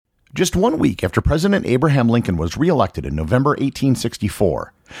Just 1 week after President Abraham Lincoln was reelected in November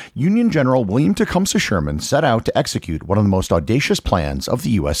 1864, Union General William Tecumseh Sherman set out to execute one of the most audacious plans of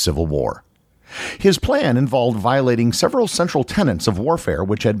the U.S. Civil War. His plan involved violating several central tenets of warfare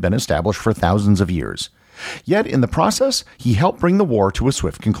which had been established for thousands of years. Yet, in the process, he helped bring the war to a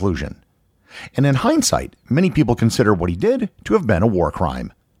swift conclusion. And in hindsight, many people consider what he did to have been a war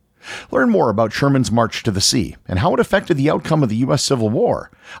crime. Learn more about Sherman's March to the Sea and how it affected the outcome of the U.S. Civil War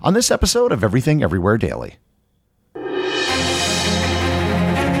on this episode of Everything Everywhere Daily.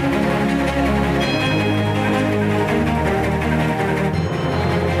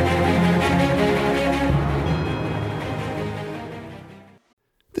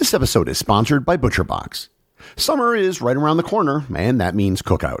 This episode is sponsored by ButcherBox. Summer is right around the corner, and that means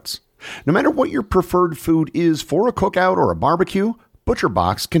cookouts. No matter what your preferred food is for a cookout or a barbecue,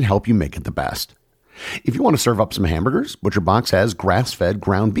 ButcherBox can help you make it the best. If you want to serve up some hamburgers, ButcherBox has grass-fed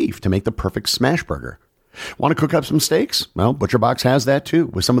ground beef to make the perfect smash burger. Want to cook up some steaks? Well, ButcherBox has that too,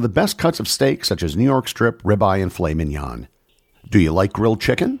 with some of the best cuts of steak such as New York strip, ribeye, and filet mignon. Do you like grilled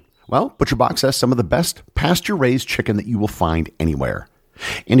chicken? Well, ButcherBox has some of the best pasture-raised chicken that you will find anywhere.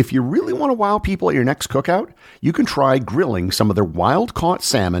 And if you really want to wow people at your next cookout, you can try grilling some of their wild-caught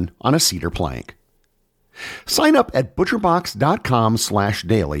salmon on a cedar plank. Sign up at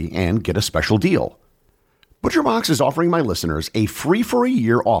butcherbox.com/daily and get a special deal. ButcherBox is offering my listeners a free for a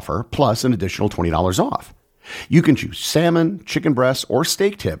year offer plus an additional $20 off. You can choose salmon, chicken breasts, or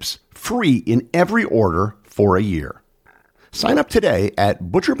steak tips free in every order for a year. Sign up today at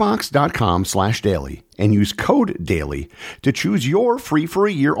butcherbox.com/daily and use code DAILY to choose your free for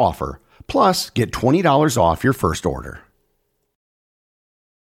a year offer, plus get $20 off your first order.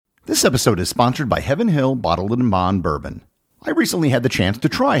 This episode is sponsored by Heaven Hill Bottled & Bond Bourbon. I recently had the chance to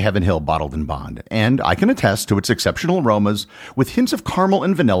try Heaven Hill Bottled & Bond, and I can attest to its exceptional aromas with hints of caramel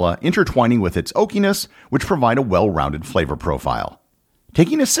and vanilla intertwining with its oakiness, which provide a well-rounded flavor profile.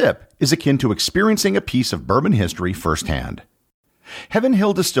 Taking a sip is akin to experiencing a piece of bourbon history firsthand. Heaven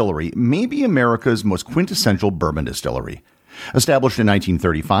Hill Distillery may be America's most quintessential bourbon distillery. Established in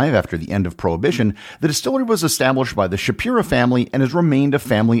 1935 after the end of Prohibition, the distillery was established by the Shapira family and has remained a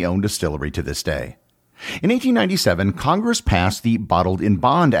family-owned distillery to this day. In 1897, Congress passed the Bottled in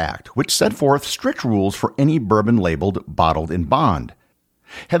Bond Act, which set forth strict rules for any bourbon labeled Bottled in Bond.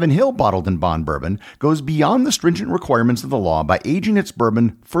 Heaven Hill Bottled in Bond Bourbon goes beyond the stringent requirements of the law by aging its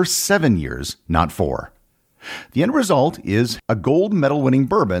bourbon for 7 years, not 4. The end result is a gold medal-winning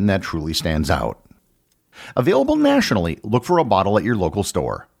bourbon that truly stands out. Available nationally, look for a bottle at your local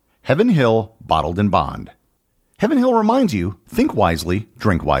store. Heaven Hill Bottled in Bond. Heaven Hill reminds you, think wisely,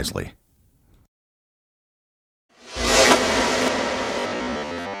 drink wisely.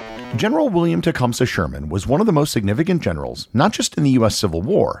 General William Tecumseh Sherman was one of the most significant generals, not just in the U.S. Civil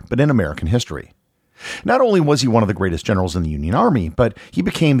War, but in American history. Not only was he one of the greatest generals in the Union Army, but he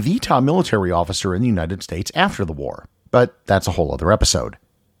became the top military officer in the United States after the war. But that's a whole other episode.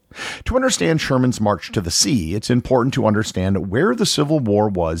 To understand Sherman's March to the Sea, it's important to understand where the Civil War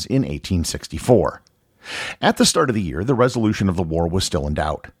was in 1864. At the start of the year, the resolution of the war was still in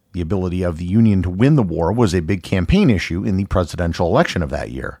doubt. The ability of the Union to win the war was a big campaign issue in the presidential election of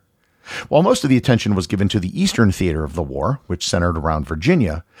that year. While most of the attention was given to the eastern theater of the war, which centered around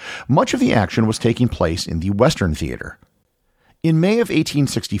Virginia, much of the action was taking place in the western theater. In May of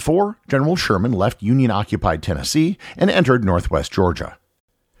 1864, General Sherman left Union-occupied Tennessee and entered northwest Georgia.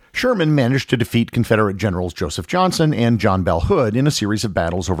 Sherman managed to defeat Confederate Generals Joseph Johnson and John Bell Hood in a series of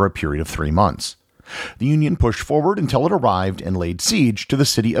battles over a period of 3 months. The Union pushed forward until it arrived and laid siege to the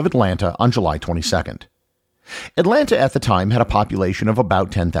city of Atlanta on July 22nd. Atlanta at the time had a population of about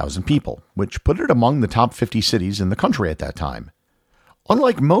 10,000 people, which put it among the top 50 cities in the country at that time.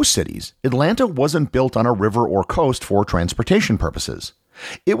 Unlike most cities, Atlanta wasn't built on a river or coast for transportation purposes.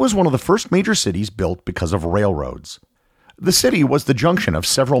 It was one of the first major cities built because of railroads. The city was the junction of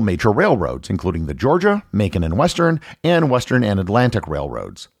several major railroads, including the Georgia, Macon and Western and Atlantic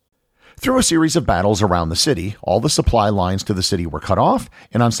railroads. Through a series of battles around the city, all the supply lines to the city were cut off,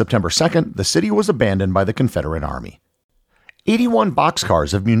 and on September 2nd, the city was abandoned by the Confederate Army. 81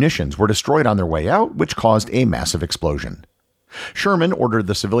 boxcars of munitions were destroyed on their way out, which caused a massive explosion. Sherman ordered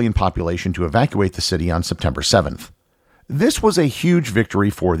the civilian population to evacuate the city on September 7th. This was a huge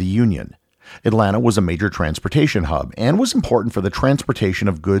victory for the Union. Atlanta was a major transportation hub and was important for the transportation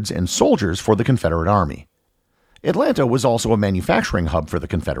of goods and soldiers for the Confederate Army. Atlanta was also a manufacturing hub for the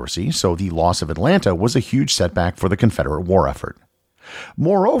Confederacy, so the loss of Atlanta was a huge setback for the Confederate war effort.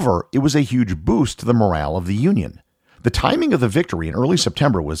 Moreover, it was a huge boost to the morale of the Union. The timing of the victory in early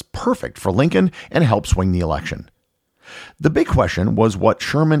September was perfect for Lincoln and helped swing the election. The big question was what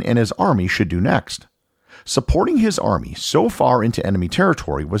Sherman and his army should do next. Supporting his army so far into enemy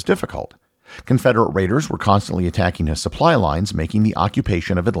territory was difficult. Confederate raiders were constantly attacking his supply lines, making the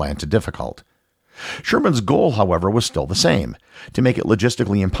occupation of Atlanta difficult. Sherman's goal, however, was still the same, to make it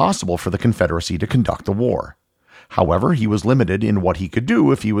logistically impossible for the Confederacy to conduct the war. However, he was limited in what he could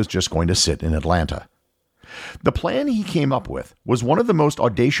do if he was just going to sit in Atlanta. The plan he came up with was one of the most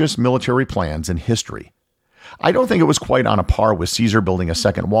audacious military plans in history. I don't think it was quite on a par with Caesar building a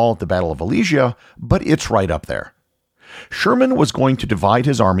second wall at the Battle of Alesia, but it's right up there. Sherman was going to divide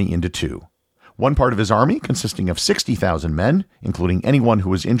his army into two. One part of his army, consisting of 60,000 men, including anyone who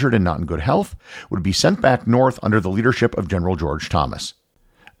was injured and not in good health, would be sent back north under the leadership of General George Thomas.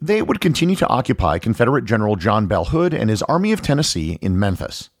 They would continue to occupy Confederate General John Bell Hood and his Army of Tennessee in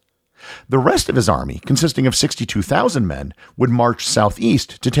Memphis. The rest of his army, consisting of 62,000 men, would march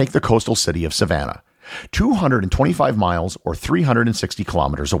southeast to take the coastal city of Savannah, 225 miles or 360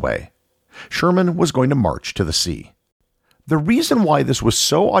 kilometers away. Sherman was going to march to the sea. The reason why this was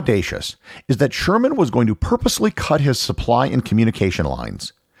so audacious is that Sherman was going to purposely cut his supply and communication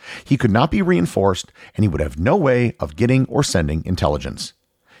lines. He could not be reinforced, and he would have no way of getting or sending intelligence.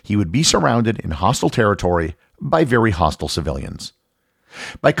 He would be surrounded in hostile territory by very hostile civilians.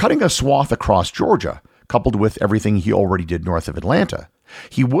 By cutting a swath across Georgia, coupled with everything he already did north of Atlanta,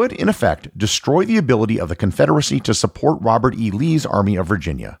 he would, in effect, destroy the ability of the Confederacy to support Robert E. Lee's Army of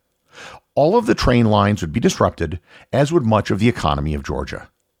Virginia. All of the train lines would be disrupted, as would much of the economy of Georgia.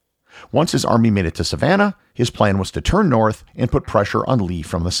 Once his army made it to Savannah, his plan was to turn north and put pressure on Lee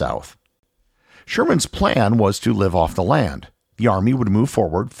from the south. Sherman's plan was to live off the land. The army would move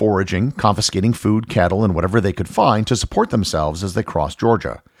forward, foraging, confiscating food, cattle, and whatever they could find to support themselves as they crossed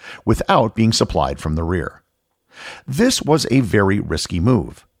Georgia, without being supplied from the rear. This was a very risky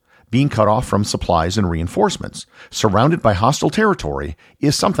move. Being cut off from supplies and reinforcements, surrounded by hostile territory,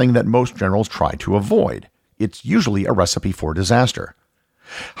 is something that most generals try to avoid. It's usually a recipe for disaster.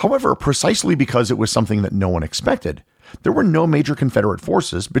 However, precisely because it was something that no one expected, there were no major Confederate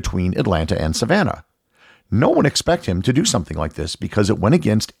forces between Atlanta and Savannah. No one expected him to do something like this because it went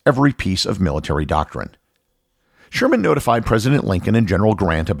against every piece of military doctrine. Sherman notified President Lincoln and General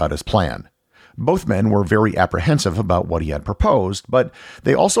Grant about his plan. Both men were very apprehensive about what he had proposed, but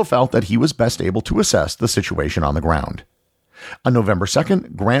they also felt that he was best able to assess the situation on the ground. On November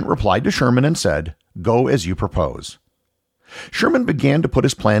 2nd, Grant replied to Sherman and said, "Go as you propose." Sherman began to put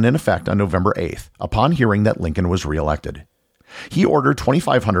his plan in effect on November 8th, upon hearing that Lincoln was reelected. He ordered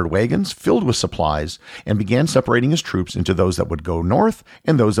 2,500 wagons filled with supplies and began separating his troops into those that would go north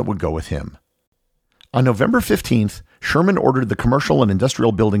and those that would go with him. On November 15th, Sherman ordered the commercial and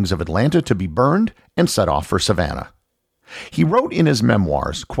industrial buildings of Atlanta to be burned and set off for Savannah. He wrote in his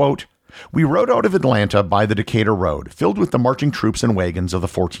memoirs, quote, "We rode out of Atlanta by the Decatur Road, filled with the marching troops and wagons of the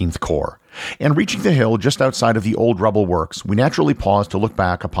 14th Corps, and reaching the hill just outside of the old rebel works, we naturally paused to look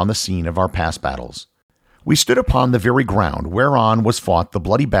back upon the scene of our past battles. We stood upon the very ground whereon was fought the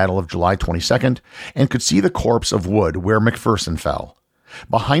bloody battle of July 22nd, and could see the corpse of Wood where McPherson fell.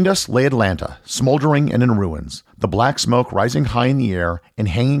 Behind us lay Atlanta, smoldering and in ruins, the black smoke rising high in the air and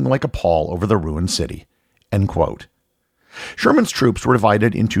hanging like a pall over the ruined city." End quote. Sherman's troops were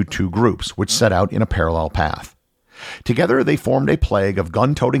divided into two groups, which set out in a parallel path. Together, they formed a plague of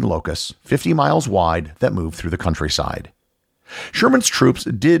gun-toting locusts, 50 miles wide, that moved through the countryside. Sherman's troops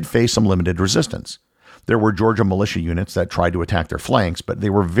did face some limited resistance. There were Georgia militia units that tried to attack their flanks, but they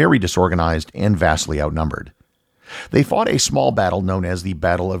were very disorganized and vastly outnumbered. They fought a small battle known as the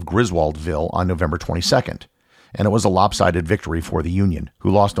Battle of Griswoldville on November 22nd, and it was a lopsided victory for the Union, who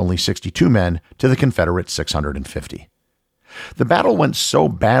lost only 62 men to the Confederate 650. The battle went so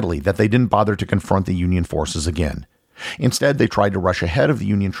badly that they didn't bother to confront the Union forces again. Instead, they tried to rush ahead of the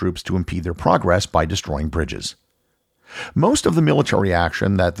Union troops to impede their progress by destroying bridges. Most of the military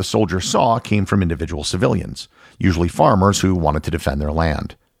action that the soldiers saw came from individual civilians, usually farmers who wanted to defend their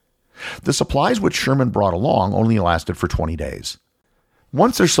land. The supplies which Sherman brought along only lasted for 20 days.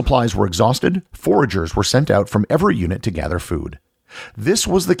 Once their supplies were exhausted, foragers were sent out from every unit to gather food. This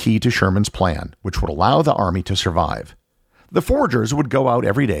was the key to Sherman's plan, which would allow the army to survive. The foragers would go out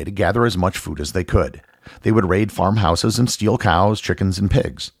every day to gather as much food as they could. They would raid farmhouses and steal cows, chickens, and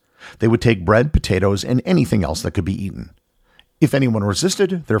pigs. They would take bread, potatoes, and anything else that could be eaten. If anyone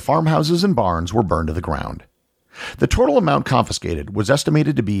resisted, their farmhouses and barns were burned to the ground. The total amount confiscated was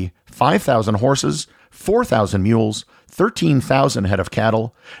estimated to be 5,000 horses, 4,000 mules, 13,000 head of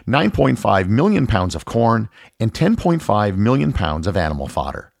cattle, 9.5 million pounds of corn, and 10.5 million pounds of animal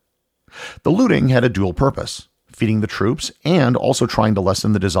fodder. The looting had a dual purpose. feeding the troops, and also trying to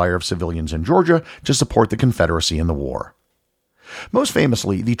lessen the desire of civilians in Georgia to support the Confederacy in the war. Most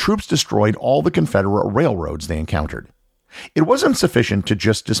famously, the troops destroyed all the Confederate railroads they encountered. It wasn't sufficient to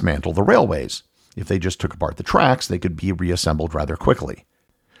just dismantle the railways. If they just took apart the tracks, they could be reassembled rather quickly.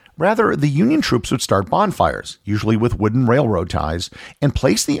 Rather, the Union troops would start bonfires, usually with wooden railroad ties, and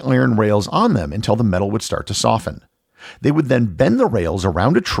place the iron rails on them until the metal would start to soften. They would then bend the rails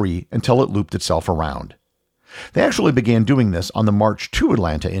around a tree until it looped itself around. They actually began doing this on the march to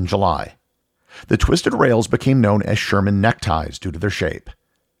Atlanta in July. The twisted rails became known as Sherman neckties due to their shape.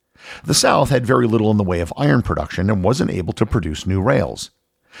 The South had very little in the way of iron production and wasn't able to produce new rails.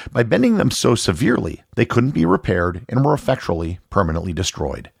 By bending them so severely, they couldn't be repaired and were effectually permanently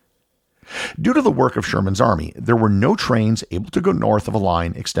destroyed. Due to the work of Sherman's army, there were no trains able to go north of a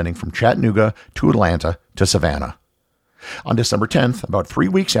line extending from Chattanooga to Atlanta to Savannah. On December 10th, about 3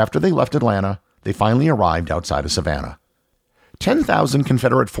 weeks after they left Atlanta, they finally arrived outside of Savannah. 10,000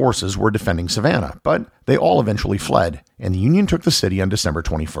 Confederate forces were defending Savannah, but they all eventually fled, and the Union took the city on December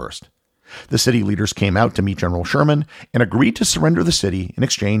 21st. The city leaders came out to meet General Sherman and agreed to surrender the city in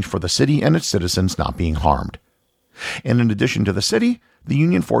exchange for the city and its citizens not being harmed. And in addition to the city, the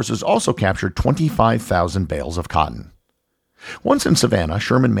Union forces also captured 25,000 bales of cotton. Once in Savannah,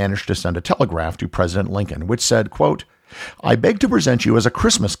 Sherman managed to send a telegraph to President Lincoln, which said, quote, "I beg to present you as a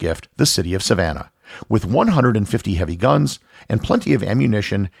Christmas gift the city of Savannah, with 150 heavy guns and plenty of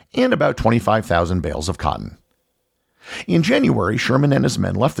ammunition and about 25,000 bales of cotton." In January, Sherman and his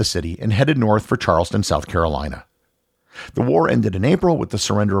men left the city and headed north for Charleston, South Carolina. The war ended in April with the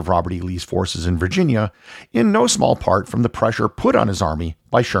surrender of Robert E. Lee's forces in Virginia, in no small part from the pressure put on his army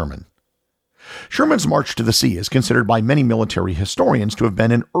by Sherman. Sherman's march to the sea is considered by many military historians to have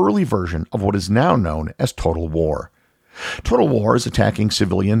been an early version of what is now known as total war. Total war is attacking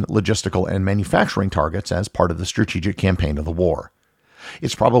civilian, logistical, and manufacturing targets as part of the strategic campaign of the war.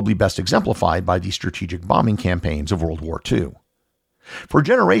 It's probably best exemplified by the strategic bombing campaigns of World War II. For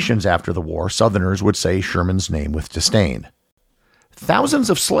generations after the war, Southerners would say Sherman's name with disdain. Thousands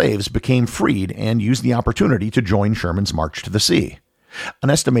of slaves became freed and used the opportunity to join Sherman's march to the sea. An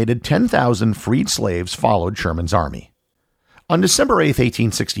estimated 10,000 freed slaves followed Sherman's army. On December 8,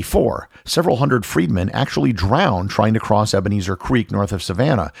 1864, several hundred freedmen actually drowned trying to cross Ebenezer Creek north of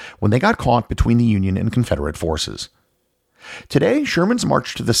Savannah when they got caught between the Union and Confederate forces. Today, Sherman's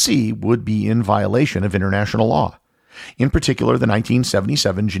march to the sea would be in violation of international law, in particular the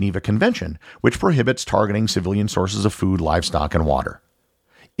 1977 Geneva Convention, which prohibits targeting civilian sources of food, livestock, and water.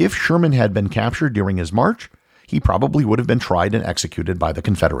 If Sherman had been captured during his march, he probably would have been tried and executed by the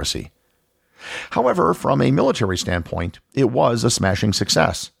Confederacy. However, from a military standpoint, it was a smashing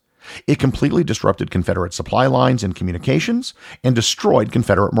success. It completely disrupted Confederate supply lines and communications and destroyed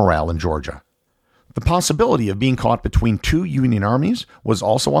Confederate morale in Georgia. The possibility of being caught between two Union armies was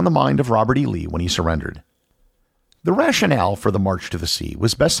also on the mind of Robert E. Lee when he surrendered. The rationale for the march to the sea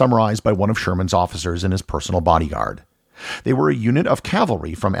was best summarized by one of Sherman's officers and his personal bodyguard. They were a unit of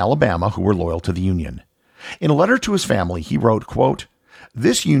cavalry from Alabama who were loyal to the Union. In a letter to his family, he wrote, quote,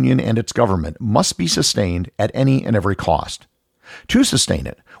 "This Union and its government must be sustained at any and every cost. To sustain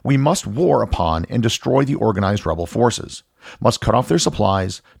it, we must war upon and destroy the organized rebel forces, must cut off their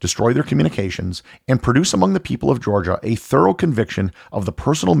supplies, destroy their communications, and produce among the people of Georgia a thorough conviction of the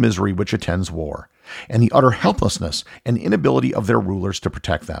personal misery which attends war, and the utter helplessness and inability of their rulers to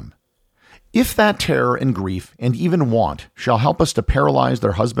protect them. If that terror and grief and even want shall help us to paralyze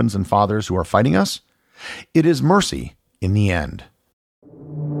their husbands and fathers who are fighting us, it is mercy in the end."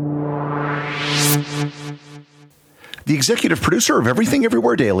 The executive producer of Everything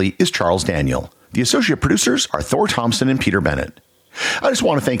Everywhere Daily is Charles Daniel. The associate producers are Thor Thompson and Peter Bennett. I just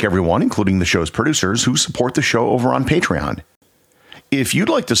want to thank everyone, including the show's producers, who support the show over on Patreon. If you'd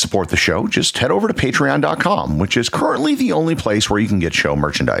like to support the show, just head over to patreon.com, which is currently the only place where you can get show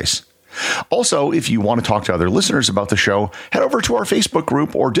merchandise. Also, if you want to talk to other listeners about the show, head over to our Facebook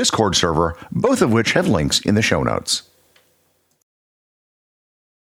group or Discord server, both of which have links in the show notes.